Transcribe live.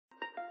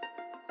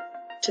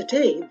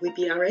Today, we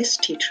BRS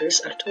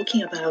teachers are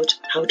talking about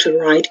how to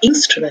write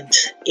instrument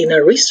in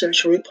a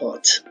research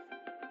report.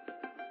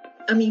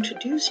 I'm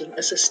introducing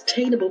a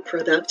sustainable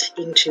product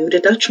into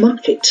the Dutch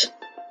market.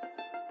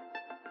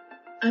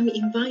 I'm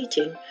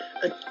inviting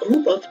a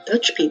group of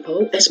Dutch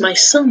people as my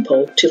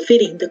sample to fill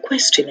in the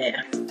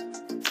questionnaire.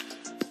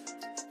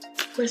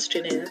 The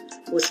questionnaire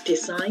was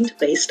designed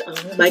based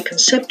on my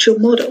conceptual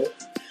model,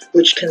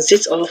 which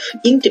consists of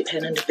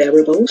independent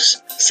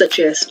variables such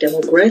as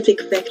demographic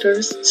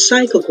factors,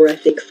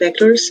 psychographic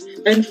factors,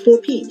 and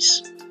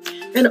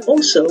 4Ps, and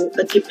also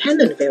a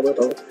dependent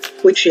variable,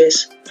 which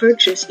is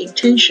purchase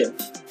intention.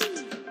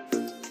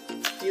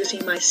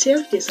 Using my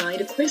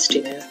self-designed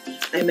questionnaire,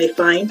 I may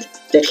find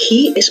that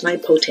he is my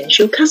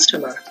potential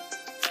customer.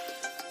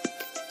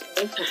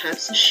 Or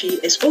perhaps she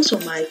is also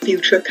my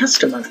future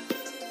customer.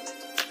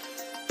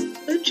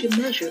 To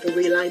measure the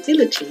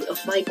reliability of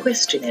my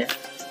questionnaire,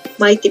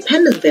 my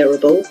dependent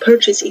variable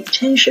purchase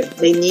intention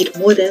may need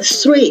more than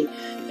 3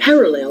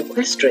 parallel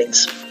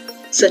questions,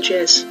 such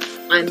as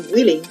I'm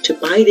willing to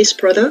buy this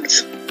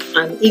product,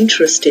 I'm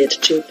interested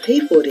to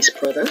pay for this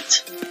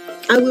product,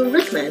 I will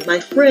recommend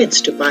my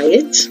friends to buy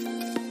it.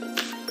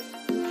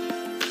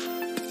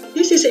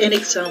 This is an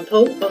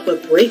example of a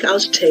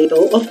breakout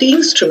table of the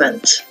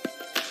instrument,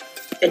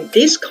 and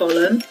this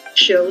column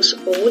shows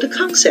all the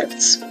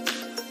concepts.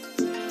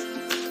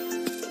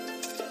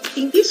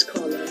 In this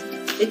column,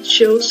 it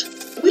shows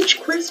which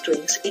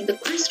questions in the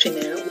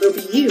questionnaire will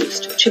be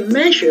used to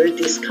measure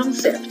this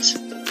concept.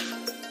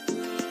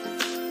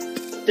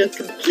 The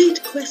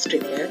complete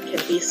questionnaire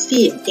can be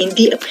seen in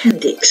the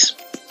appendix.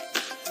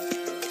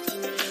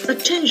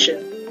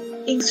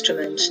 Attention!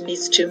 Instrument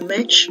needs to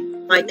match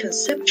my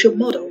conceptual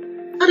model,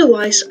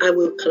 otherwise I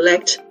will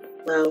collect,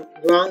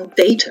 wrong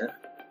data.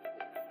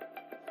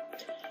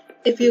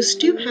 If you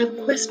still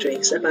have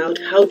questions about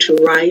how to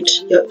write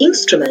your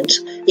instrument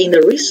in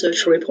the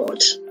research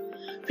report,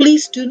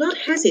 please do not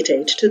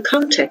hesitate to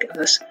contact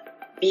us,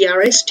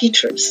 BRS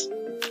teachers.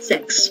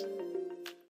 Thanks.